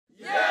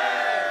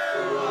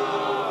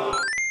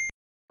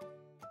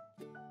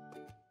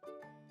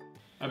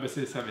Ah bah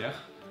c'est sa mère.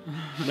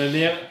 Ma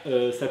mère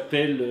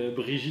s'appelle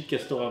Brigitte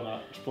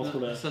Castorama. Je pense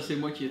qu'on a... Ça c'est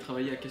moi qui ai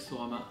travaillé à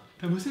Castorama.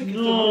 T'as bossé avec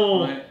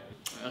Non. Ouais.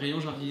 Rayon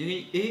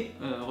jardinerie et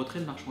retrait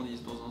de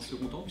marchandises dans un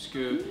second temps, puisque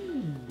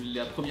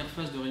la première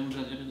phase de rayon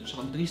de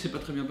jardinerie s'est pas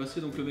très bien passée,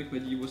 donc le mec m'a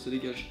dit bon, ça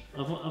dégage.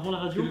 Avant la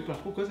radio.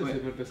 Pourquoi ça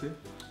s'est mal passé?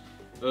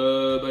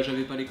 Bah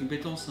j'avais pas les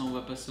compétences, hein, on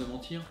va pas se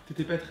mentir.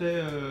 T'étais pas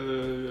très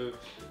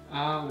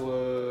art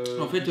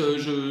En fait,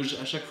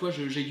 à chaque fois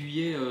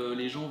j'aiguillais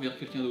les gens vers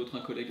quelqu'un d'autre,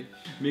 un collègue.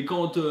 Mais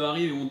quand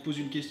t'arrives et on te pose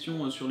une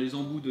question sur les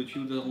embouts de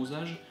tuyaux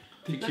d'arrosage,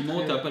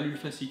 effectivement t'as pas lu le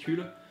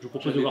fascicule. Je vous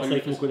propose de voir ça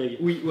avec mon collègue.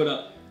 Oui,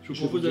 voilà. Je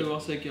vous propose d'aller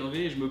voir ça avec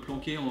Hervé et je me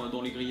planquais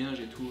dans les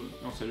grillages et tout.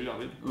 Non, salut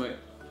Hervé. Ouais.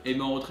 Et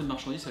mais en retrait de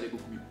marchandises, ça allait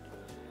beaucoup mieux.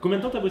 Combien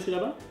de temps t'as bossé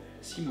là-bas?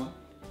 6 mois.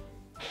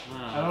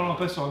 Alors là, on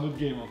passe sur un autre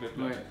game en fait.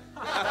 Là. Ouais.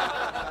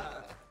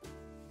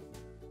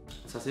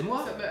 Ça c'est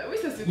moi? Oui,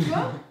 ça c'est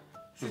toi.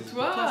 C'est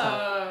toi,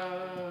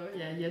 il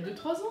y a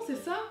 2-3 ans, c'est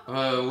ça?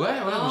 Ouais,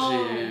 Oh.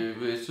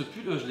 ce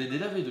pull, je l'ai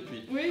délavé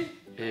depuis. Oui.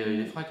 Et il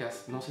est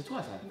fracasse. Non, c'est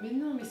toi ça. Mais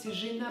non, mais c'est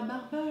Jenna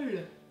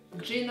Marble.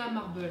 Jenna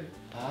Marble.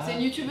 Ah. C'est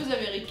une youtubeuse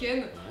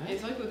américaine. Ouais. Et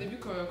c'est vrai qu'au début,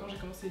 quand j'ai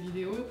commencé les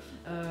vidéos,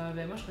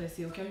 moi je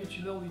connaissais aucun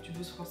youtubeur ou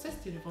youtubeuse française,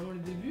 c'était vraiment le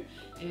début.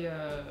 Et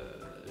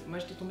moi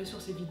j'étais tombée sur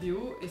ses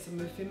vidéos et ça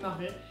me fait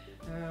marrer.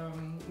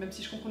 Même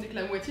si je comprenais que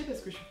la moitié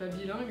parce que je suis pas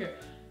bilingue,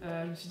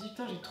 je me suis dit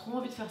putain, j'ai trop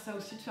envie de faire ça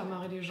aussi, de faire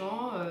marrer les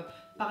gens,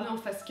 parler en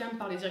face cam,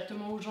 parler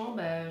directement aux gens,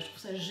 je trouve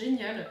ça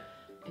génial.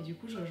 Et du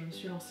coup, je me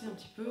suis lancée un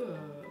petit peu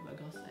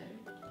grâce à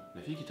elle.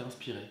 La fille qui t'a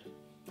inspiré.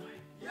 Ouais.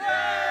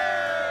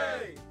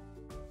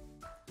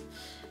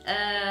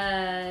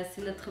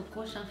 C'est notre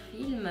prochain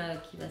film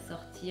qui va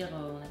sortir,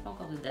 on n'a pas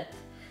encore de date,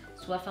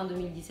 soit fin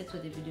 2017, soit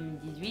début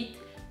 2018,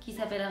 qui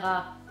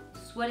s'appellera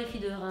soit Les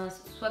filles de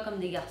Reims, soit Comme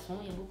des garçons.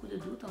 Il y a beaucoup de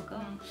doutes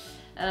encore.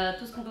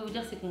 Tout ce qu'on peut vous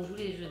dire, c'est qu'on joue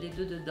les jeux des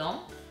deux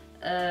dedans.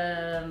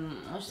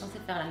 Moi, je suis censée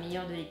faire la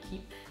meilleure de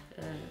l'équipe.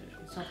 Je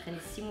me suis entraînée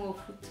 6 mois au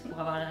foot pour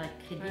avoir l'air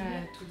crédible.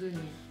 Ouais, tout donné.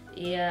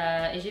 Et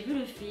j'ai vu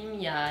le film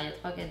il y a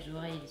 3-4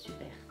 jours et il est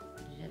super.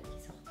 J'ai hâte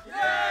qu'il sorte.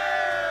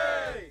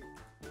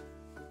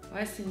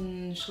 Ouais, c'est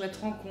une chouette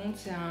rencontre,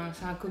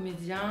 c'est un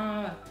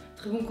comédien,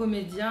 très bon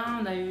comédien.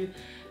 On a eu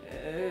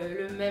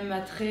le même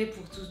attrait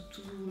pour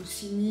tout le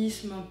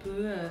cynisme un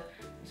peu,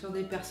 sur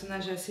des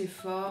personnages assez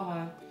forts,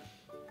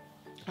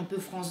 un peu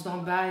France d'en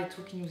bas et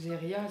tout, qui nous faisait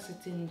rire.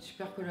 C'était une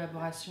super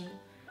collaboration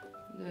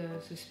de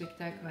ce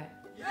spectacle, ouais.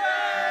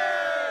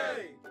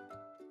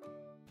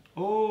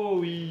 Oh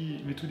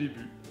oui, mes tout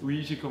débuts.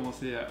 Oui, j'ai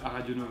commencé à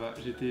Radio Nova.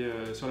 J'étais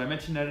sur la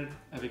matinale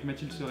avec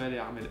Mathilde Sorel et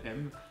Armel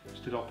M.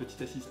 J'étais leur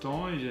petit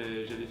assistant et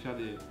j'allais faire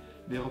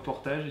des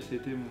reportages et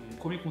c'était mon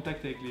premier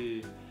contact avec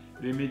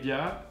les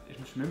médias. Et je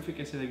me suis même fait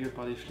casser la gueule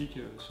par des flics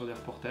sur des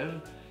reportages.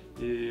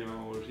 Et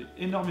j'ai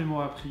énormément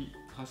appris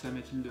grâce à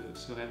Mathilde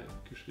Sorel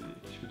que je fais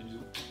des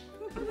bisous.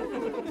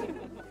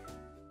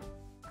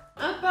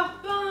 Un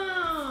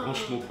parpaing.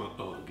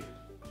 Franchement.org.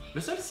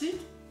 Le seul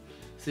site,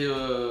 c'est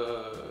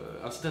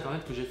un site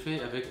internet que j'ai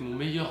fait avec mon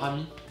meilleur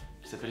ami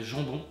qui s'appelle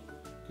Jambon,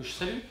 que je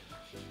salue.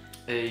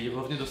 Et il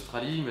revenait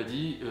d'Australie, il m'a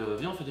dit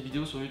viens on fait des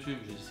vidéos sur YouTube.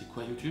 J'ai dit c'est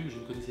quoi YouTube? Je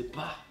ne connaissais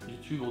pas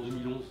YouTube en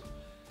 2011.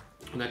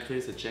 On a créé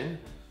cette chaîne,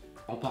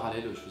 en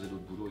parallèle je faisais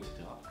d'autres boulots,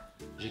 etc.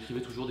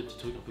 J'écrivais toujours des petits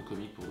trucs un peu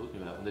comiques pour d'autres, mais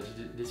voilà, on a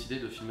décidé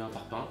de filmer un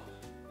parpaing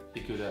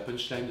et que la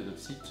punchline de notre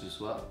site ce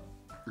soit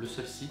le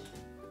seul site.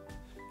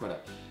 Voilà.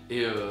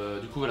 Et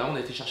du coup voilà, on a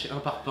été chercher un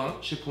parpaing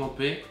chez Point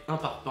P, un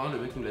parpaing, le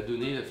mec nous l'a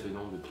donné, il a fait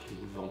non mais je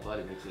vous le vends pas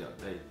les mecs,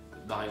 allez,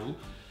 barrez-vous.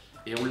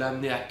 Et on l'a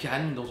amené à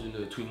Cannes dans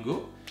une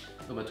Twingo.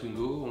 Dans ma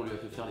Twingo, on lui a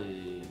fait faire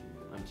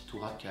un petit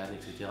tour à Cannes,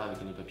 etc. avec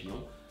un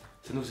papillon.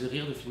 Ça nous faisait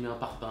rire de filmer un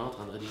parpaing en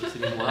train de rédiger ses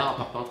mémoires, un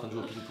parpaing en train de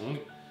jouer au ping-pong.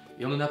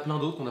 Et on en a plein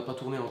d'autres qu'on n'a pas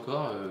tourné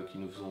encore, qui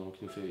nous font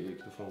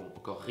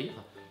encore rire.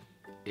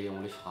 Et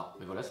on les fera.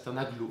 Mais voilà, c'est un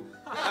aglo.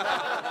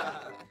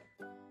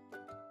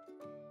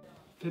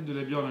 Fête de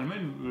la bière en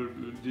Allemagne,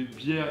 des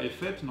bières et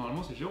fêtes,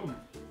 normalement c'est Jérôme.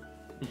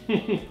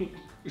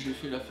 J'ai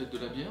fait la fête de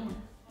la bière, oui.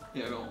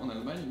 Et alors en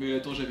Allemagne, mais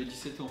attends, j'avais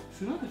 17 ans.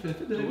 C'est vrai, t'as fait la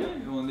fête de la Ouais, bière?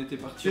 on était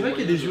partis. C'est vrai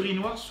qu'il y a des jurys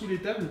noirs sous les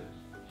tables?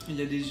 Il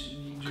y a des.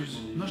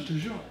 Non, je te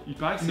jure, il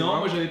paraît que c'est Non,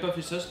 vraiment... moi j'avais pas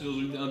fait ça, c'était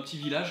dans un petit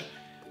village.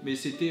 Mais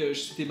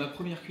c'était ma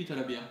première cuite à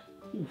la bière.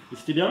 Ouf,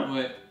 c'était bien?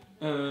 Ouais.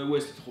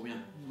 Ouais, c'était trop bien.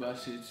 Bah,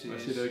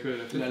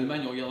 c'est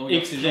l'Allemagne, regarde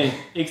ces gens.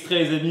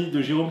 Extrait les amis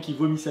de Jérôme qui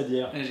vomit sa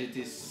bière. Ah,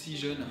 j'étais si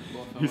jeune. Bon,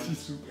 enfin, Et ouais. 6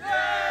 sous.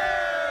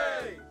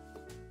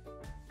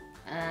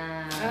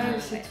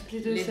 C'est toutes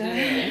les deux Les ça. deux.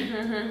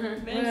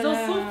 Mais elles en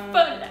sont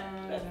folles.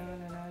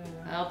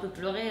 Alors on peut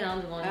pleurer hein,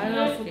 devant Ah une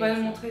non, meuf faut et pas ça-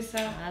 nous montrer ça.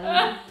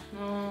 Ah Non.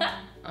 non,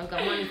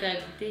 encore moins lui faire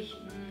écouter.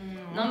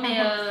 Non, Non mais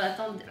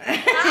attendez,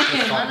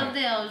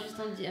 attendez, juste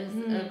on dit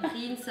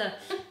Prince,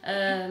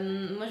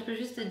 moi je peux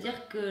juste te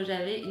dire que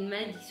j'avais une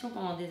malédiction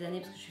pendant des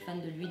années parce que je suis fan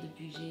de lui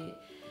depuis que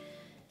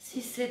j'ai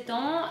 6-7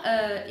 ans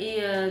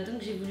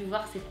donc j'ai voulu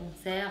voir ses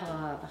concerts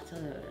à partir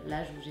de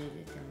l'âge où j'ai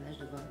été en âge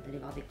d'aller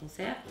voir des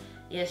concerts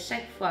et à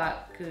chaque fois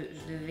que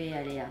je devais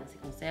aller à ces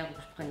concerts ou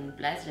que je prenais une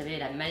place, j'avais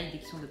la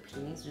malédiction de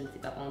Prince, je ne sais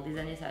pas, pendant des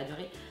années ça a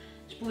duré.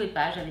 je pouvais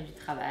pas, j'avais du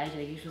travail,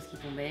 j'avais quelque chose qui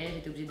tombait,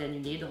 j'étais obligée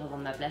d'annuler, de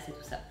revendre ma place et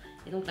tout ça.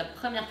 Et donc la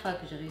première fois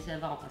que j'ai réussi à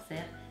voir en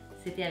concert,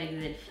 c'était avec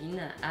Delphine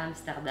à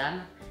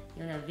Amsterdam.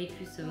 Et on a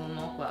vécu ce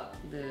moment quoi,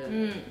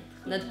 de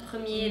notre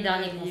premier et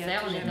dernier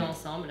concert, on était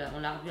ensemble,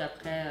 on l'a revu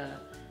après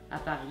à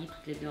Paris,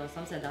 toutes les deux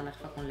ensemble, c'est la dernière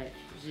fois qu'on l'a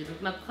vu.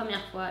 Donc ma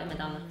première fois et ma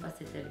dernière fois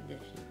c'était avec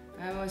Delphine.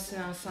 Ah ouais, c'est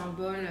un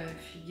symbole,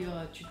 figure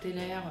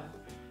tutélaire,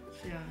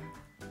 c'est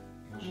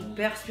mon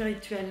père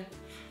spirituel,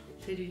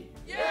 c'est lui.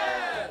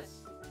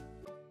 Yes!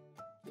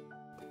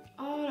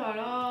 Oh là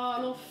là,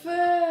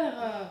 l'enfer!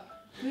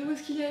 Mais où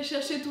est-ce qu'il allait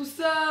chercher tout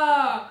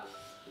ça?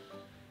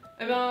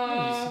 Eh ben...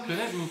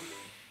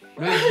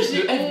 Le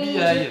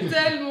FBI. J'ai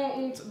tellement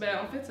honte. Ben,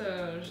 en fait,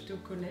 j'étais au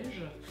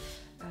collège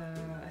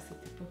à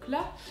cette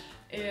époque-là.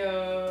 Et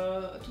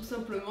tout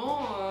simplement,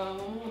 à un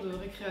moment de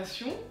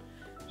récréation,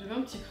 j'avais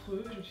un petit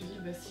creux. Je me suis dit,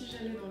 bah, si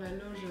j'allais dans la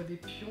loge des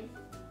pions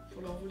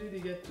pour leur voler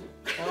des gâteaux.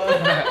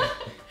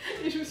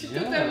 Et je me suis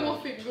totalement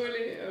fait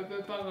gauler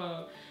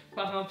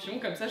par un pion.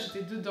 Comme ça,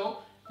 j'étais dedans,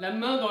 la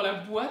main dans la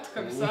boîte,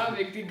 comme ça,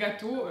 avec des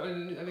gâteaux,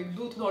 avec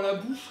d'autres dans la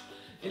bouche.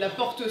 Et la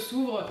porte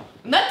s'ouvre.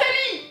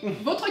 Nathalie,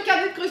 votre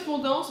carnet de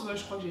correspondance. Bah,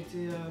 je crois que j'ai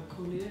été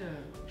collée,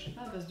 je sais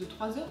pas, à base de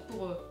 3 heures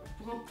pour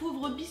un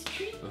pauvre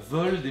biscuit.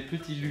 Vol des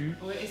petits lus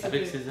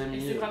avec ses amis. Et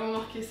c'est vraiment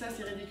marqué ça,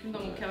 c'est ridicule.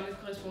 Dans mon carnet de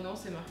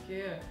correspondance, c'est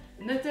marqué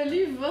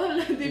Nathalie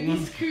vole des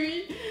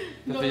biscuits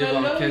Ça dans fait y la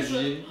avoir un loge.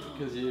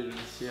 casier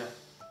judiciaire.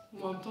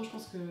 Moi, en même temps, je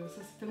pense que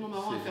ça c'est tellement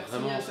marrant à C'est faire signer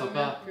vraiment à sa sympa.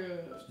 mère que...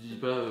 Je dis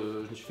pas,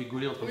 je me suis fait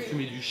gauler en train de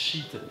fumer du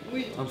shit,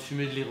 Oui, en train de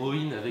fumer de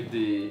l'héroïne avec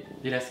des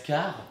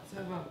lascars.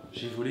 ça va.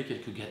 J'ai volé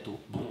quelques gâteaux.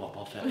 Bon, on va pas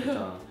en faire tout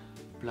un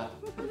plat.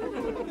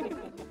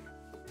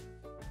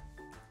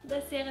 Bah,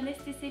 c'est Ernest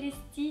et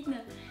Célestine.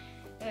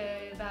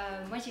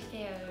 Moi j'ai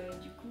fait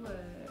du coup,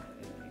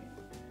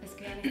 parce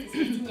que Ernest et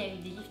Célestine, il y a eu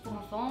des livres pour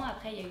enfants,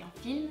 après il y a eu un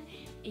film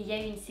et il y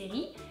a eu une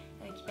série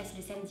qui passe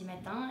le samedi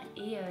matin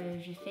et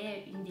je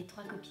fais une des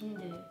 3 copines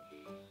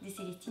de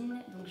Célestine,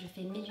 donc je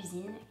fais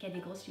Mélusine qui a des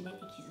grosses lunettes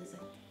et qui zozote.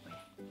 Voilà.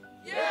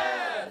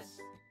 Yes!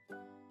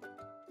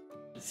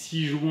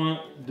 6 juin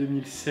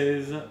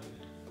 2016,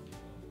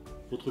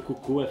 votre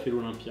coco a fait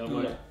l'Olympia.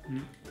 Voilà.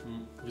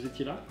 Vous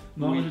étiez là?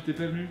 Non, Oui. moi j'étais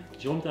pas venu.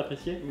 Jérôme, t'as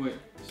apprécié? Ouais,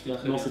 c'était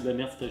très Non, bien. c'est de la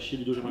merde, c'est à chier.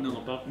 Ludo, j'aimerais qu'on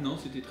en parle. Non,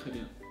 c'était très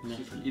bien.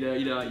 Merci. Il a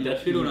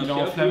fait Il a l'Olympia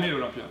enflammé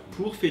l'Olympia.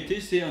 pour fêter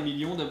ses 1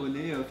 million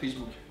d'abonnés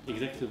Facebook.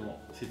 Exactement.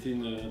 C'était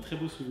un très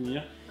beau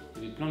souvenir.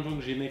 Il y avait plein de gens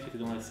que j'aimais qui étaient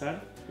dans la salle.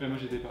 Ouais, moi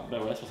j'étais pas. Bah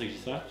voilà, c'est pour ça que je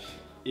dis ça.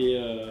 Et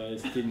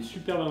c'était une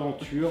superbe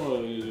aventure.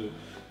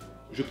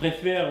 Je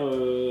préfère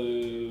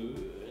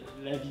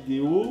la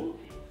vidéo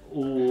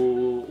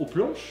aux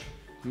planches,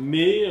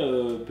 mais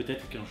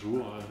peut-être qu'un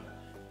jour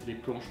les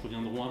planches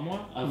reviendront à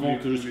moi avant Oui,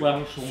 que je les sois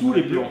planches seront sous dans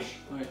les la vidéo. planches.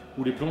 Ouais.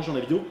 Ou les planches dans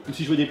la vidéo. Ou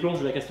si je veux des planches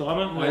de la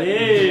Castorama. Ouais.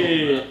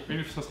 Allez Oui,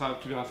 mais ça sera,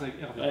 tu verras ça avec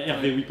Hervé.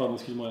 Hervé, oui, pardon,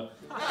 excuse-moi.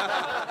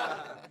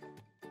 Ah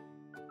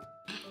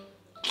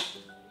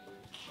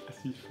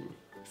si, il faut.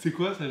 C'est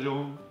quoi ça,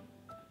 Jérôme?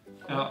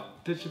 Alors,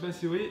 peut-être, je sais pas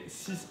si vous voyez,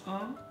 6-1,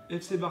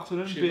 FC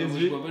Barcelone, Je sais pas, moi, je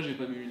PSG. vois pas, j'ai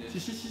pas mes lunettes. Si,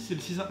 c'est le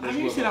 6-1. Bah, Ah je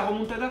oui, vois c'est pas. la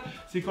remontada.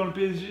 C'est quand le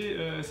PSG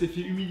s'est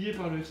fait humilier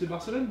par le FC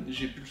Barcelone.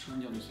 J'ai plus le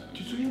souvenir de ça.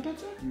 Tu te souviens pas de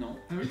ça? Non.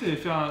 Ah oui, t'avais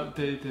fait un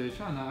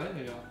arrêt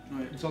d'ailleurs.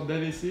 Ouais. Une sorte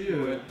d'AVC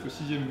Ouais. au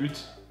 6ème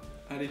but.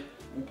 Allez,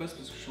 on passe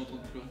parce que je suis en train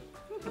de pleurer.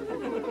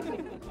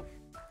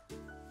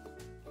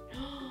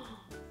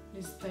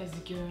 Les Spice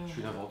Girls. Je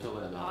suis l'inventeur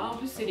de la Ah, barbe. en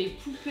plus, c'est les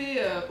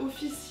poupées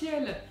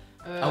officielles.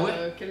 Ah ouais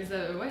Ouais,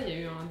 il y a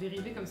eu un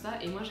dérivé comme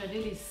ça, et moi j'avais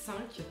les 5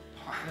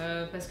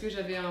 parce que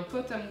j'avais un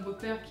pote à mon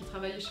beau-père qui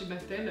travaillait chez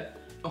Mattel.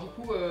 Du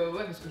coup,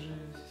 ouais, parce que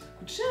ça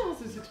coûte cher hein,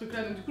 ces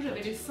trucs-là, donc du coup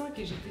j'avais les 5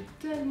 et j'étais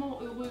tellement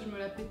heureuse, je me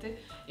la pétais.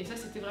 Et ça,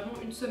 c'était vraiment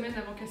une semaine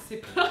avant qu'elle se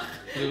sépare.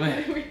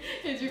 Ouais. Oui,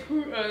 et du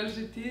coup,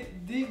 j'étais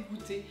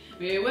dégoûtée.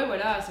 Mais ouais,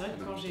 voilà, c'est vrai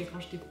que quand j'étais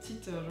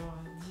petite, genre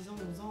 10 ans,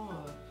 11 ans,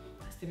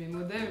 c'était mes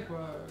modèles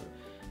quoi.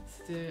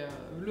 C'était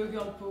le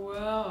girl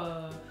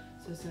power.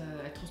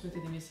 Elle transmettait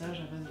des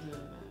messages à base de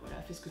voilà,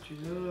 fais ce que tu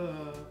veux.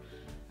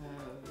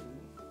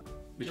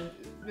 Mais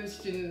Même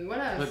si t'es une.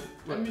 Voilà, Ouais.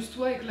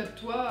 amuse-toi,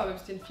 éclate-toi. Même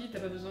si t'es une fille,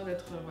 t'as pas besoin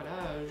d'être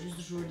voilà, juste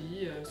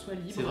jolie, sois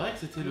libre. C'est vrai que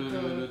c'était Donc,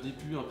 le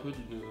début un peu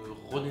d'une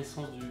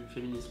renaissance du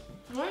féminisme.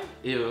 Ouais.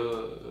 Et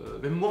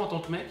même moi en tant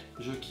que mec,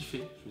 je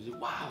kiffais. Je me disais,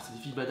 waouh, c'est des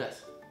filles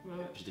badass. Ouais,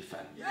 ouais. J'étais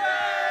fan.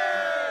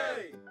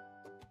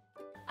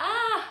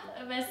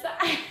 Bah ça.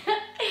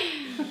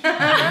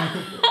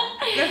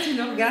 Là, tu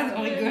nous regardes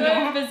en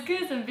rigolant. Ouais, parce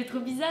que ça me fait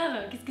trop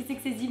bizarre. Qu'est-ce que c'est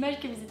que ces images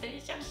que vous êtes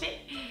allés chercher?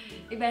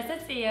 Et bah ça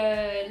c'est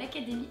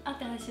l'Académie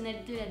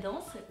internationale de la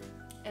danse.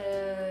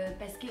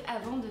 Parce que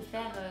avant de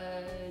faire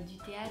du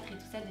théâtre et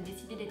tout ça, de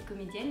décider d'être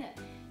comédienne,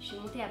 je suis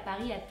montée à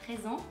Paris à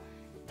 13 ans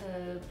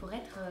pour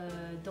être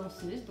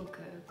danseuse, donc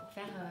pour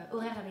faire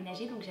horaire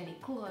aménagé. Donc j'avais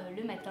cours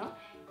le matin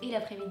et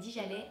l'après-midi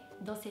j'allais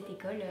dans cette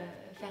école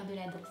faire de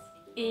la danse.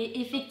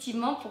 Et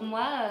effectivement pour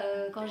moi,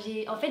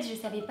 en fait je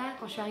savais pas,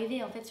 quand je suis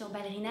arrivée en fait sur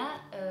Ballerina,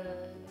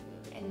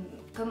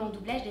 comme en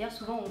doublage d'ailleurs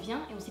souvent on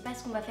vient et on sait pas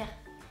ce qu'on va faire.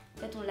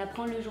 En fait on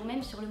l'apprend le jour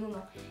même sur le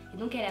moment. Et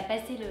donc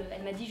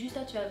elle m'a dit juste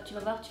tu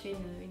vas voir, tu fais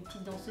une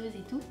petite danseuse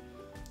et tout.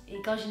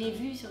 Et quand je l'ai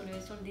vu sur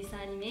le dessin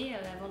animé,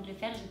 avant de le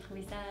faire, j'ai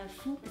trouvé ça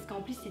fou, parce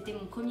qu'en plus c'était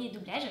mon premier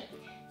doublage.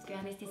 Parce que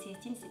Ernest et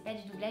Célestine, c'est pas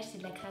du doublage, c'est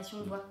de la création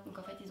de voix. Donc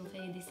en fait, ils ont fait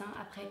les dessins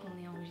après qu'on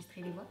ait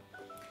enregistré les voix.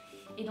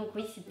 Et donc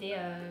oui,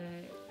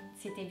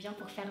 c'était bien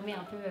pour fermer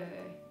un peu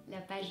la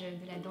page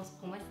de la danse.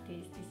 Pour moi,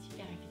 c'était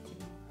super,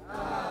 effectivement.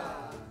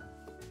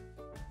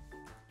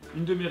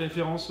 Une de mes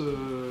références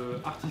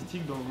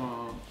artistiques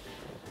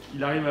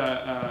il arrive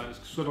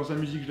que ce soit dans sa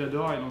musique, je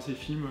l'adore, et dans ses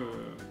films,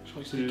 je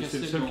crois que c'est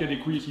le seul qui a des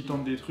couilles et qui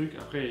tente des trucs.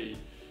 Après,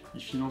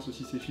 il finance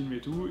aussi ses films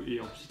et tout, et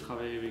en plus il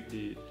travaille avec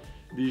des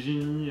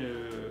génies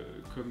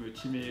comme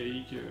Tim et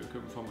Eric,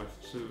 enfin bref,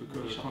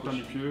 Quentin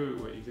Dupieux,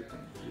 ouais,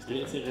 exactement. C'est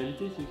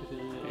Réalité,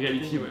 c'est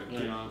Réalité, ouais,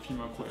 qui est un film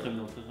incroyable. Très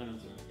bien, très bien.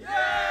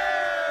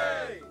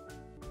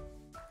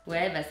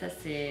 Ouais, bah ça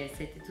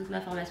c'était toute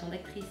ma formation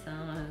d'actrice.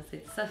 Hein.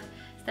 C'est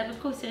à peu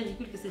près aussi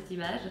ridicule que cette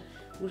image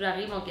où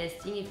j'arrive en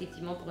casting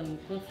effectivement pour une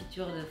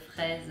confiture de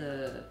fraises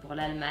pour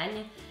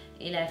l'Allemagne.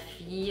 Et la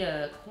fille,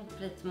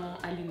 complètement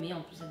allumée, en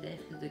plus elle est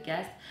directrice de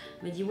cast,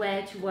 me dit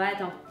ouais, tu vois,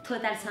 t'es en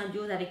totale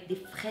symbiose avec des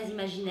fraises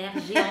imaginaires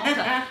géantes,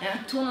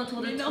 tourne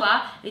autour de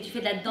toi et tu fais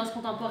de la danse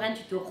contemporaine,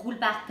 tu te roules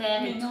par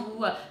terre et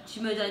tout,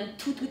 tu me donnes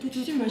tout.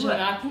 Tu m'as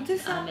jamais raconté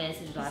ça. Ah mais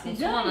je le raconte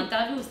souvent en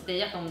interview,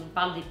 c'est-à-dire quand on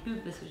parle des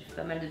pubs, parce que j'ai fait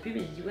pas mal de pubs,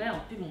 et je dis ouais,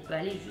 en pub on peut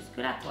aller jusque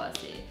là quoi,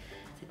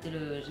 c'était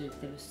le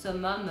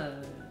summum.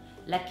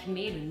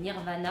 L'acmé, le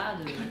nirvana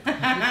de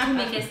tous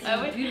mes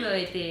castings pubs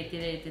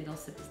était dans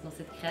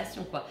cette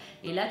création quoi.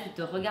 Et là tu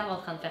te regardes en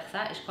train de faire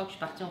ça et je crois que je suis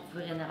partie en fou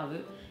rire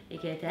nerveux et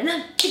qu'elle était là,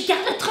 non, tu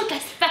gardes le truc là,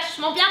 c'est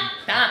vachement bien.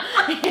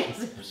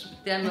 Je suis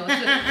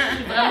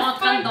vraiment en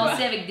train de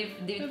danser avec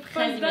des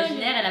fraises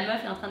imaginaires et la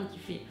meuf est en train de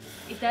kiffer.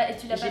 Et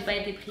tu l'as pas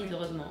été prise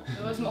heureusement.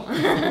 Heureusement.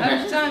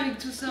 Ah putain, avec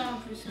tout ça en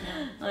plus,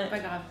 ouais. Pas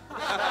grave.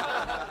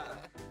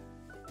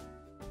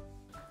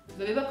 Vous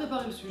n'avez pas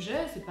préparé le sujet,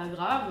 c'est pas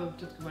grave,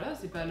 peut-être que voilà,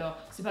 c'est pas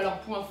leur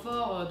point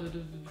fort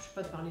je sais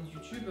pas, de parler de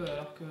YouTube,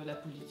 alors que la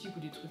politique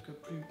ou des trucs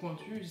plus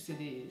pointus, c'est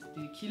des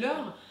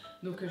killers,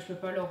 donc je peux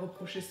pas leur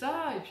reprocher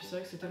ça, et puis c'est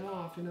vrai que c'est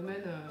tellement un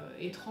phénomène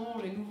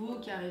étrange et nouveau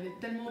qui arrivait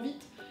tellement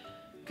vite,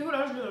 que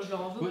voilà, je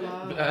leur en veux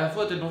pas. À la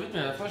fois tellement vite, mais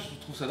à la fois je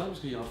trouve ça dingue parce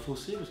qu'il y a un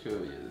fossé, parce que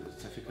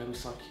ça fait quand même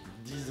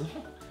 5-10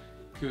 ans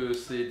que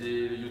c'est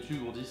des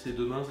YouTube, on dit c'est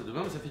demain,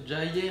 mais ça fait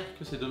déjà hier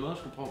que c'est demain,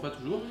 je comprends pas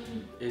toujours.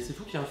 Et c'est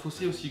fou qu'il y ait un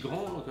fossé aussi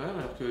grand quand même,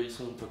 alors qu'ils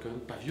sont quand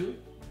même pas vieux,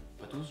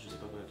 pas tous, je sais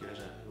pas quel âge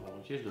a Laurent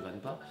Ruquier, je le banne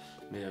pas,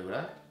 mais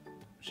voilà,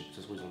 ça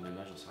se trouve ils ont le même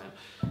âge, j'en sais rien.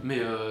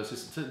 Mais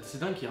c'est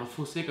dingue qu'il y ait un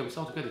fossé comme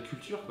ça, en tout cas des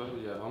cultures quoi,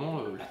 il y a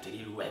vraiment la télé,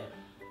 le web.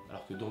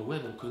 Alors que dans le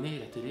web on connaît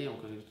la télé, on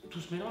connaît tout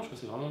ce mélange,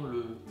 c'est vraiment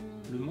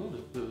le monde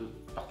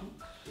partout.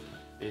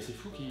 Et c'est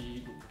fou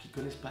qu'ils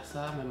connaissent pas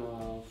ça, même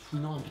en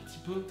fouinant un petit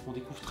peu, on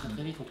découvre très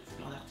vite, on trouve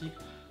plein d'articles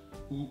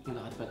où on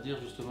n'arrête pas de dire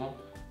justement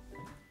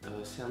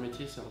c'est un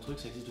métier, c'est un truc,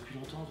 ça existe depuis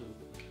longtemps.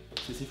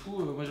 C'est fou,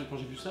 moi quand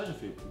j'ai vu ça, j'ai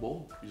fait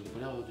bon, ils ont pas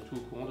l'air du tout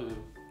au courant de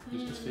ce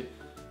qui se fait.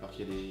 Alors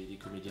qu'il y a des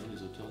comédiens,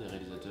 des auteurs, des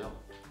réalisateurs,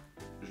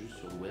 juste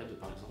sur le web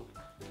par exemple,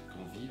 qui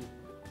en vivent.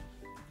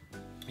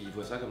 Et ils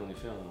voient ça comme en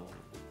effet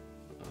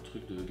un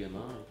truc de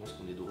gamin, ils pensent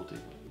qu'on est Dorothée.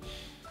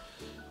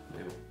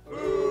 Mais bon.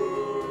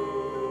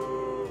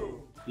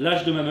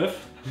 L'âge de ma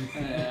meuf,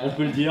 on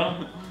peut le dire.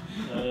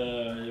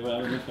 Et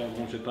voilà, ma meuf,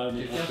 bon, je vais pas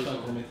mettre un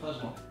court métrage,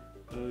 non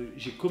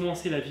j'ai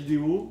commencé la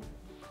vidéo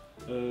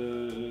vers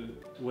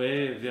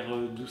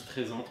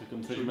 12-13 ans, un truc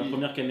comme ça. J'ai eu ma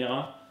première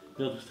caméra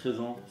vers 12-13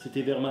 ans.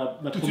 C'était vers ma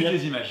Tout première. de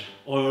suite des images.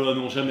 Oh là là,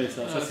 non, jamais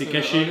ça c'est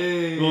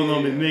caché.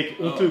 Non, mais mec,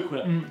 honteux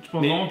quoi. Tu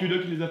penses vraiment que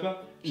Ludo qui les a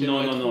pas?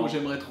 Non.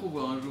 J'aimerais trop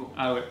voir un jour.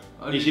 Ah ouais.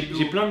 Et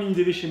j'ai plein de mini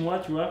DV chez moi,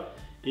 tu vois.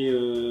 Et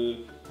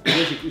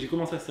j'ai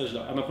commencé à cet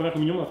âge-là. À ma première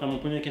communion, on m'a fait mon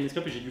premier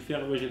caméscope et j'ai dû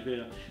faire.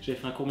 J'avais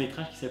fait un court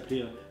métrage qui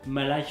s'appelait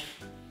My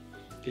Life.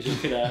 Et j'ai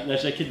fait la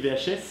jaquette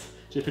VHS.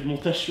 J'ai fait le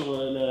montage sur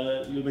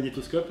le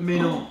magnétoscope. Mais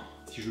non.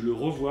 Si je le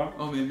revois.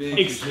 Oh mais mec.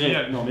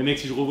 Extrait. Non mais mec,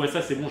 si je revois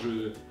ça, c'est bon,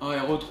 je. Oh et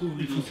retrouve.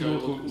 Il faut que tu le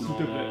retrouves, s'il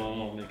te plaît.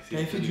 Non, mec.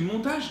 T'avais fait du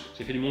montage?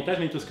 J'ai fait du montage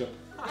magnétoscope.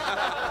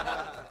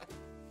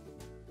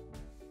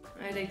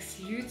 Alex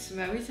Lutz,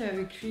 bah oui, c'est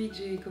avec lui que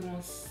j'ai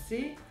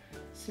commencé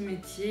ce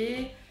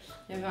métier.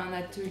 Il y avait un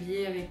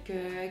atelier avec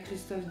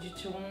Christophe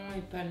Duturon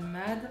et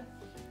Palmade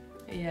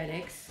et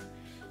Alex.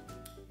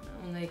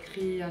 On a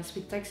écrit un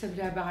spectacle qui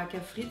s'appelait La Baraque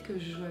à frites que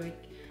je jouais avec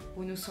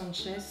Bruno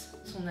Sanchez,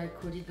 son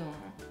alcoolique dans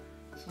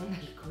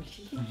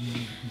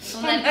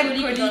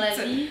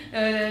la vie.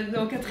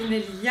 Dans Catherine et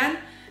Liliane.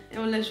 Et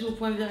on l'a joué au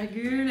point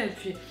virgule. Et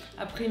puis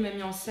après, il m'a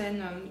mis en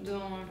scène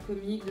dans le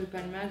comique de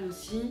Palmade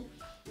aussi.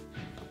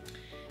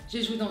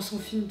 J'ai joué dans son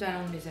film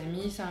Talent de mes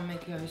amis. C'est un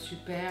mec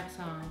super,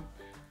 c'est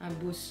un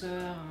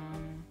bosseur,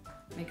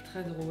 un mec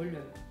très drôle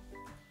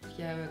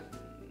qui a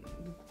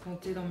beaucoup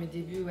compté dans mes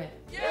débuts, ouais.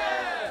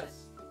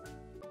 Yes!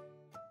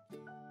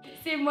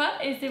 C'est moi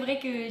et c'est vrai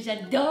que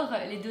j'adore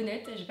les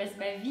donuts, je passe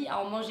ma vie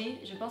à en manger.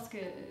 Je pense que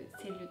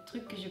c'est le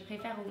truc que je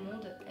préfère au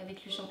monde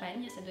avec le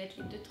champagne. Ça doit être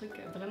les deux trucs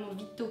vraiment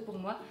vitaux pour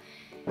moi.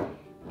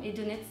 Les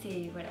donuts,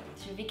 c'est voilà,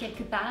 je vais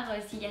quelque part,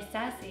 s'il y a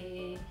ça,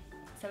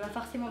 ça va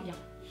forcément bien.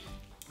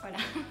 Voilà.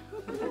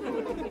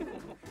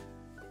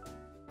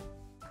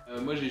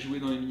 Moi j'ai joué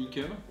dans les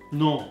minicums.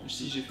 Non.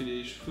 Si, j'ai fait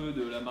les cheveux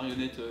de la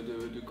marionnette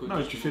de Coach. Non,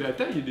 mais tu fais la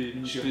taille des Je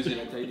minicums. faisais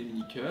la taille des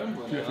minicums,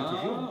 voilà. Tu l'as fait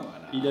toujours.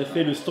 Voilà. Il a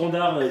fait le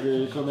standard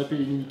qu'on appelle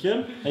les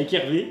minicums avec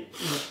Hervé.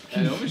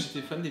 Alors oui,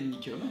 j'étais fan des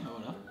minicums,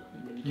 voilà.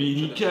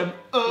 Minicum,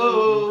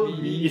 oh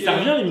Et ça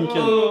revient les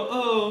minicums. Oh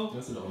oh,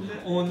 Là, c'est leur vie.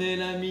 on est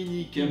la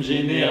minicum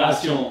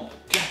Génération. génération.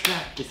 Clac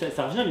clac. Et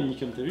ça revient les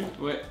minicums, t'as vu?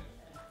 Ouais,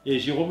 Et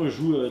Jérôme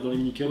joue dans les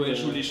minicums. ouais,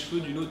 je joue les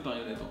cheveux d'une autre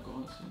marionnette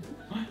encore.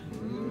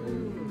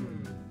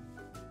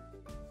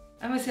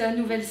 Ah, moi, c'est la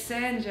nouvelle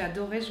scène, j'ai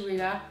adoré jouer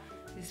là.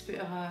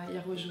 J'espère y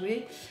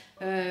rejouer.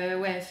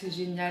 Ouais, c'est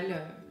génial.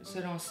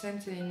 Seul en scène,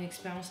 c'est une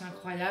expérience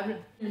incroyable.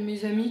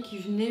 Mes amis qui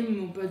venaient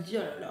m'ont pas dit,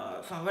 oh là là,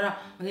 enfin voilà,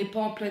 on n'est pas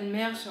en pleine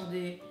mer sur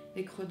des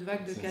creux de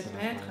vagues de 4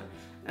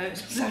 mètres.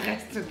 Ça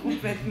reste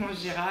complètement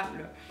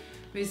gérable.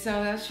 Mais c'est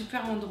un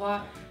super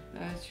endroit,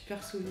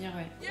 super souvenir,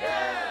 ouais.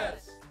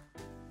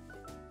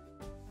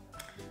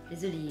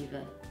 Les olives.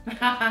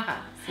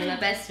 C'est ma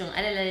passion.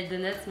 Elle, elle a les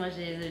donuts, moi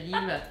j'ai les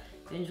olives.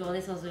 Une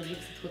journée sans olives,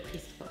 c'est trop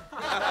triste, quoi.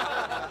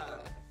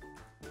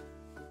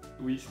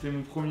 Oui, c'était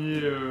mon premier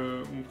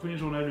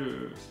journal,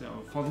 c'était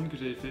un fanzine que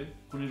j'avais fait,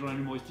 premier journal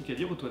humoristique à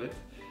lire aux toilettes,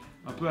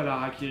 un peu à la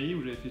Harakiri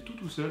où j'avais fait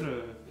tout seul,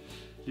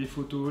 les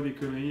photos, les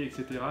conneries,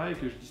 etc. et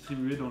que je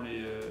distribuais dans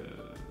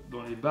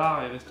les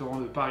bars et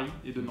restaurants de Paris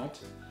et de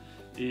Nantes.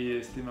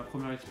 Et c'était ma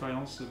première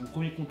expérience, mon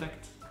premier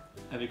contact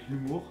avec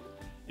l'humour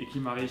et qui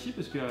m'a réussi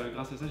parce que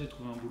grâce à ça j'ai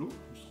trouvé un boulot.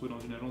 Je me suis trouvé dans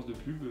une agence de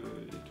pub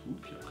et tout,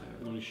 puis après...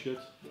 Dans les chiottes.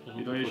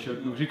 Et dans les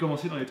chiottes. Donc j'ai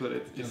commencé dans les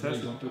toilettes. Et 15 ça, 000 c'est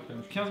exemplaires, quand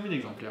même. 15 000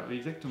 exemplaires,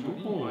 exactement.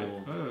 Oh. Ouais,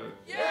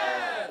 ouais.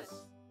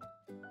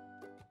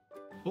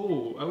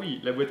 Oh, ah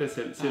oui, la boîte à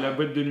sel. C'est la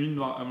boîte de nuit de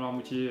à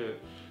Noirmoutier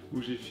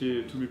où j'ai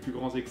fait tous mes plus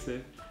grands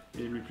excès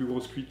et mes plus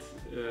grosses cuites.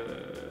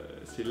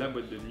 C'est la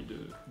boîte de nuit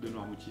de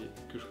Noirmoutier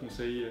que je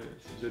conseille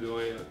si vous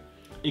adorez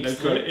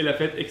l'alcool et la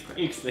fête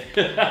extrait.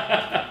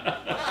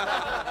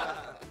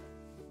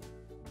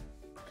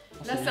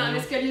 Là, c'est un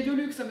escalier de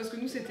luxe, hein, parce que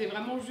nous, c'était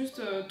vraiment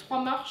juste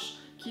 3 marches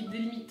qui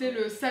délimitaient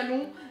le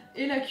salon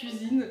et la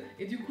cuisine.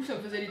 Et du coup, ça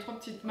me faisait les 3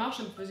 petites marches,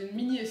 ça me faisait une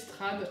mini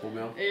estrade. Trop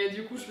bien. Et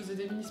du coup, je faisais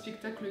des mini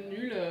spectacles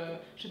nuls.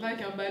 Je sais pas,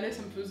 avec un balai,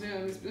 ça me faisait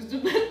un espèce de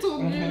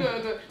bateau nul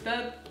de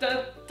ta ta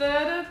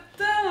ta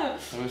ta. Ah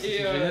ouais, c'est Et,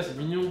 génial, c'est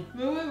mignon.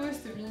 Bah ouais,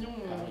 c'était mignon.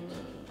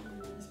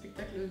 Un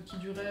spectacle qui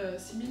durait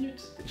 6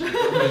 minutes. J'ai cru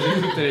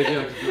que t'allais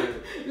dire.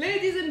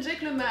 Ladies and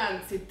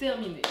gentlemen, c'est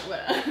terminé,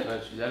 voilà. Ouais,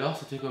 tu dis alors,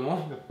 c'était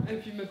comment? Et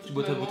puis ma petite Tu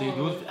bois ta maman, bouteille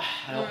d'eau, tu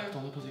fais, alors, ouais. t'en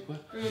as posé quoi?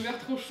 Ma mère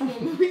trop chou,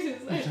 oui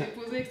c'est ça, elle s'est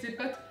posée avec ses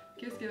pattes.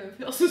 Qu'est-ce qu'elle va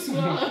faire ce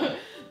soir?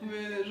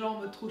 Mais genre en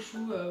mode trop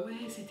chou, ouais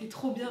c'était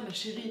trop bien ma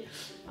chérie.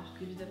 Alors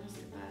qu'évidemment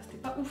c'était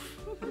pas ouf.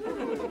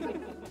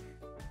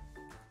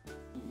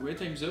 Ouais,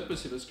 Time's Up,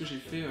 c'est parce que j'ai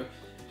fait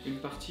une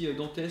partie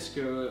dantesque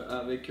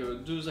avec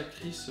 2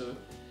 actrices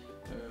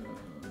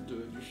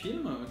du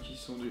film, qui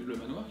sont le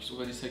Manoir, qui sont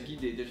Vanessa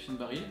et Delphine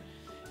Baril.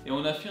 Et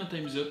on a fait un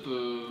Time's Up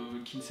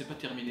qui ne s'est pas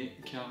terminé,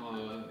 car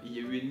il y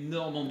a eu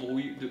énormément de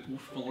bruit de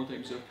ouf pendant le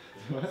Time's Up.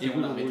 Et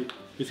on a arrêté.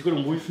 Mais c'est quoi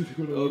l'embrouille?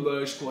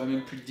 Bah, je pourrais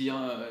même plus le dire,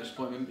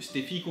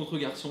 c'était filles contre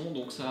garçons,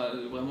 donc ça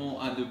vraiment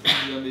à ne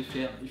plus jamais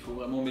faire, il faut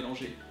vraiment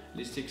mélanger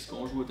les sexes quand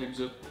on joue au Time's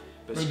Up.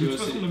 Parce De toute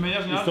façon, de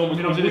manière générale,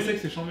 mélanger les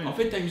sexes, c'est chambé. En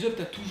fait, Time's Up,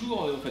 t'as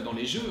toujours, enfin dans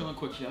les jeux, hein,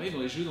 quoi qu'il arrive, dans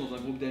les jeux, dans un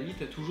groupe d'amis,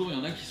 t'as toujours, il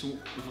y en a qui sont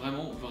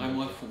vraiment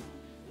à fond.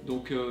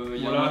 Donc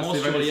il y a un moment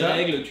sur les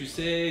règles, tu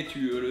sais,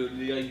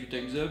 les règles du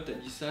Time's Up, t'as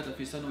dit ça, t'as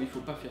fait ça, non il faut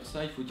pas faire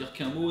ça, il faut dire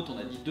qu'un mot, t'en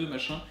as dit 2,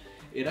 machin.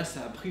 Et là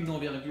ça a pris une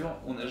envergure,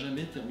 on n'a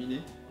jamais terminé.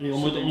 Et en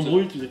mode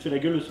embrouille, tu vous êtes fait la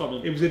gueule le soir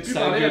même. Et vous êtes plus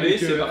Ça a parlé gueulé, avec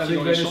c'est parti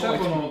dans les Vanessa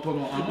champs,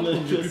 pendant un an, Là,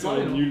 vous êtes plus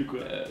parlé. nul quoi.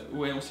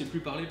 Ouais, on s'est plus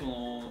parlé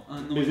pendant un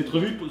an. Mais vous êtes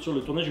revus sur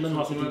le tournage du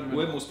Manoir, c'est tout.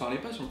 Ouais, mais on se parlait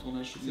pas sur le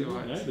tournage. C'est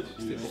vrai. Ouais, bah,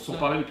 C'était On pour s'en ça.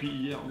 parlait depuis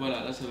hier.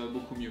 Voilà, là ça va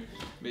beaucoup mieux.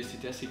 Mais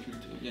c'était assez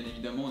culte. Bien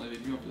évidemment, on avait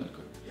bu un peu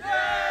d'alcool.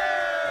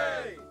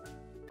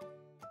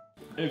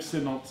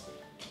 FC Nantes,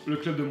 le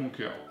club de mon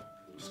cœur.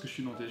 Parce que je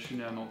suis nantais, je suis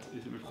né à Nantes.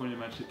 Et mes premiers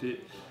matchs étaient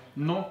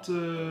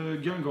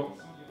Nantes-Guingamp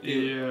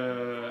et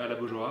à la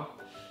Beaujoire.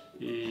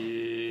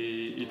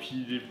 Et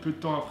puis peu de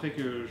temps après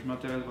que je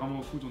m'intéresse vraiment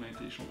au foot, on a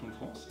été champion de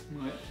France.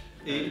 Ouais.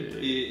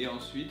 Et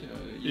ensuite.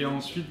 Et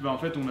ensuite, bah, en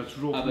fait, on a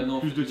toujours non,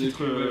 plus de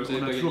titres. vous avez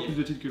On a pas toujours gagné.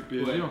 plus de titres que le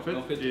PSG Ouais,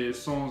 en fait, et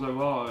sans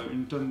avoir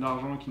une tonne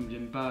d'argent qui ne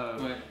viennent pas,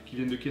 Ouais. qui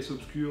viennent de caisses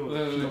obscures,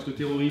 Ouais, ouais, finance de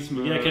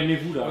terrorisme. Les gars,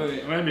 calmez-vous là.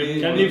 Ouais, mais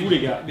Calmez-vous les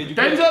gars. Mais du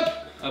coup, Time's up.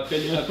 après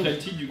le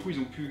titre, du coup, ils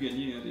ont pu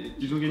gagner des.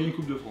 Ils ont gagné une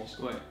Coupe de France.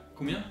 Ouais.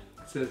 Combien?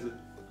 16.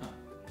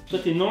 Toi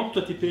t'es Nantes,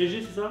 toi t'es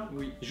PSG, c'est ça?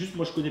 Oui. Juste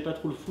moi je connais pas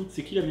trop le foot,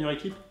 c'est qui la meilleure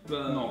équipe?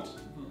 Bah, Nantes.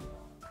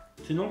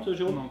 C'est Nantes,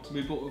 Jérôme? Nantes.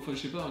 Mais pour. Enfin, je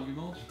sais pas,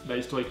 argument. Bah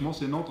historiquement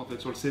c'est Nantes en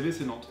fait, sur le CV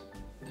c'est Nantes.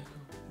 D'accord.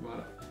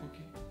 Voilà. Ok.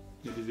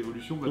 Il y a des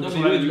évolutions. Non, Bah, mais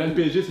sur ouais, du la coup-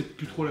 PSG c'est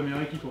plus trop la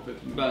meilleure équipe en fait.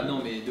 Bah,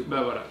 non, mais.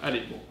 Bah voilà,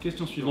 allez, bon,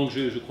 question suivante. Donc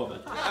je crois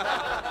pas.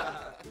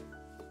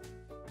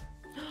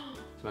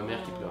 C'est ma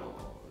mère qui pleure.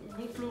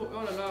 Bon Flo,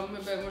 oh là là, moi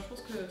je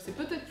pense que c'est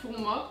peut-être pour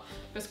moi,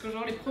 parce que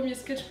genre les premiers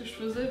sketchs que je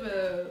faisais,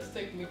 c'était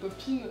avec mes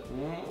copines,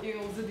 et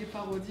on faisait des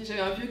parodies. J'avais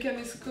un vieux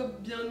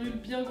caméscope bien nul,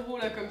 bien gros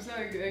là comme ça,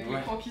 avec Ouais.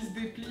 l'écran qui se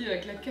déplie,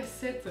 avec la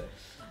cassette.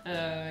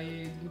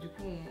 Et donc, du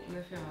coup, on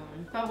a fait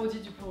une parodie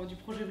du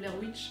projet Blair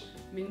Witch,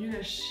 mais nul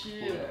à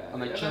chier, En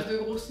à action. base de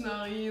grosses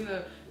narines.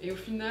 Et au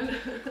final,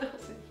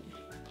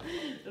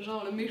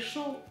 genre le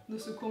méchant de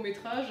ce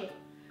court-métrage,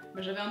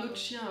 bah, j'avais un autre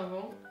chien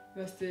avant.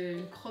 Bah, c'était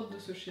une crotte de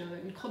ce chien,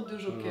 une crotte de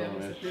Joker, Oh,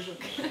 il ouais. s'appelait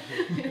Joker.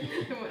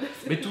 Voilà,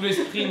 Mais tout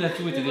l'esprit,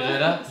 Natoo était déjà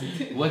là.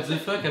 What the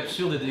fuck,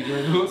 absurde et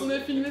dégueulasse. on a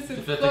filmé Tu te cette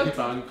fais attaquer crotte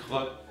par une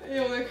crotte. et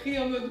on a crié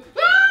en mode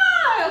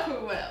ah.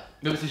 Voilà.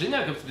 Non mais c'est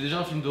génial, comme c'était déjà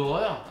un film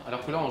d'horreur,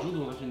 alors que là on joue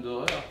dans un film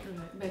d'horreur.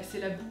 Bah, c'est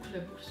la boucle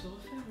se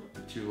referme.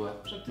 Tu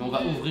vois. J'ai Mais on va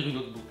entendu ouvrir une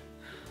autre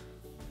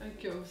boucle.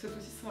 que cette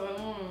fois-ci ce sera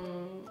vraiment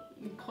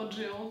une crotte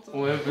géante.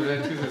 Ouais,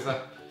 peut-être que c'est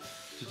ça.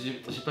 Tu te dis,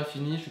 j'ai pas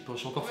fini, je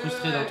suis encore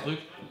frustré Ouais. d'un truc.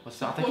 On va se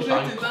faire attaquer projet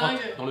par une était crotte. dingue.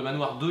 Dans le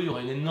manoir 2, il y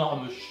aura une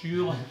énorme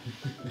chure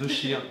de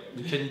chiens.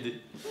 Une quelle idée.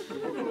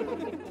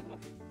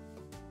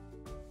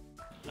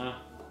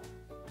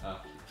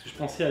 Parce que je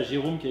pensais à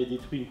Jérôme qui avait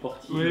détruit une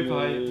portière. Ouais,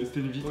 pareil, c'était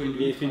une vitre.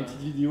 Il avait fait une petite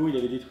vidéo, il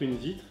avait détruit une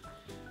vitre.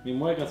 Mais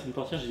moi, grâce à une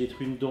portière, j'ai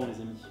détruit une dent,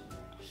 les amis.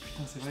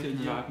 Putain, c'est vrai que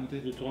tu m'as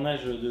raconté. Le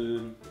tournage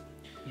de.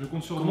 Je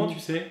compte sur Comment vous. tu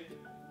sais?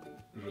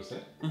 Je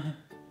sais.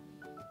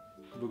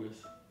 Beau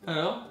gosse.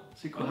 Alors,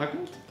 c'est quoi?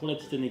 Raconte. Pour la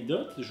petite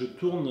anecdote, je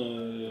tourne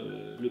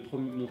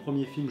mon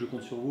premier film, Je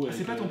compte sur vous. Ah, avec,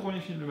 c'est pas ton premier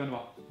film, Le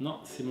Manoir. Non,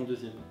 c'est mon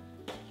deuxième.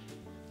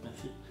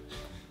 Merci.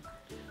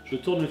 Je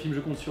tourne le film Je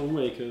compte sur vous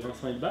avec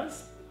Vincent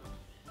Elbaz.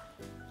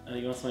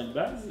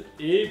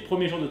 Et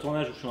premier jour de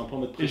tournage où je suis un peu en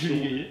mode Et pression.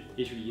 Julie Gaillet.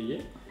 Et Julie Gaillet.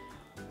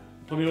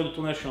 Premier jour de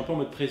tournage, je suis un peu en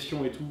mode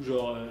pression et tout,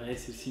 genre hey,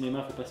 c'est le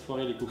cinéma, faut pas se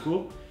foirer les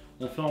cocos.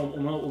 On fait au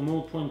moins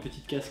au point une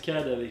petite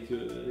cascade avec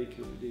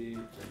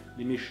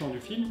les méchants du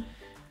film.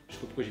 Je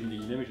sais pas pourquoi j'ai mis des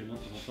guillemets, mais j'aime bien de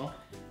temps en temps.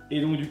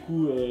 Et donc du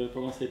coup,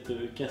 pendant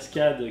cette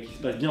cascade qui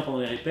se passe bien pendant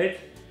les répètes,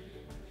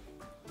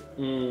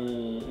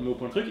 on met au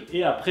point le truc.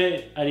 Et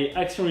après, allez,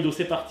 action Ludo,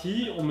 c'est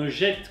parti. On me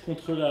jette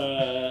contre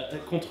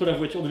la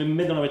voiture, on devait me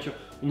mettre dans la voiture.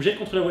 On me jette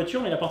contre la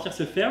voiture, mais la portière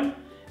se ferme.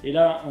 Et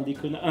là,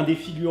 un des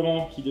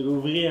figurants qui devait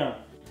ouvrir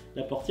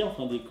la portière,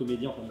 enfin des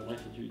comédiens, enfin bon,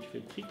 bref, tu fais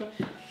le tri quoi.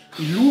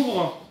 Il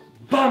l'ouvre,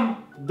 bam,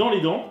 dans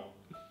les dents.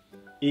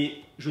 Et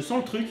je sens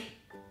le truc.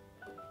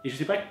 Et je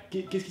sais pas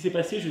qu'est-ce qui s'est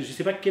passé, je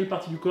sais pas quelle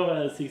partie du corps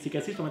s'est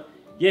cassée. Je suis en mode,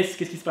 yes,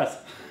 qu'est-ce qui se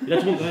passe? Et là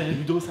tout le monde, ouais,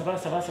 Ludo, ça va.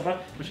 Moi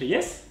je fais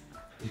yes.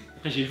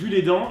 Après j'ai vu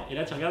les dents, et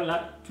là tu regardes,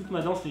 là, toute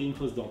ma dent c'est une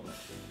fausse dent.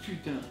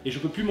 Putain. Et je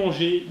peux plus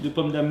manger de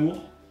pommes d'amour.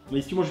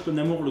 Mais si tu manges de pommes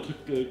d'amour, le truc.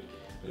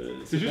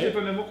 C'est juste les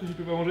pommes d'amour que tu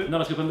peux pas manger? Non,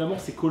 parce que les pommes d'amour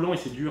c'est collant et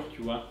c'est dur,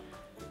 tu vois.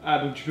 Ah,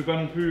 donc tu peux pas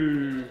non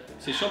plus.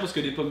 C'est chiant parce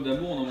que des pommes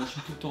d'amour, on en mange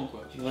tout le temps,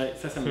 quoi. Ouais,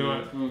 ça C'est me. vrai.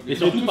 Et Et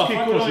surtout tout ce qui est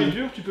parfois, collant quand et je-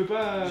 dur, tu peux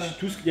pas.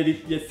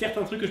 il y a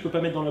certains trucs que je peux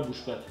pas mettre dans la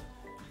bouche, quoi.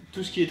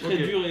 Tout ce qui est très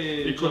Ok. dur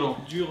et collant.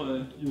 Dur.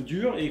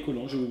 Dur et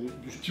collant.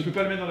 Tu peux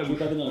pas le mettre dans la Je peux bouche.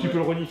 pas le mettre dans la Tu bouche. peux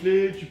le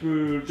renifler, tu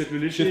peux peut-être le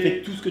Je lécher.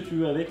 fais tout ce que tu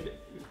veux avec.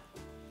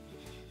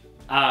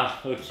 Ah,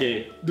 ok.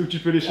 Donc tu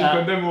peux lécher Ah.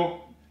 une pomme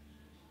d'amour.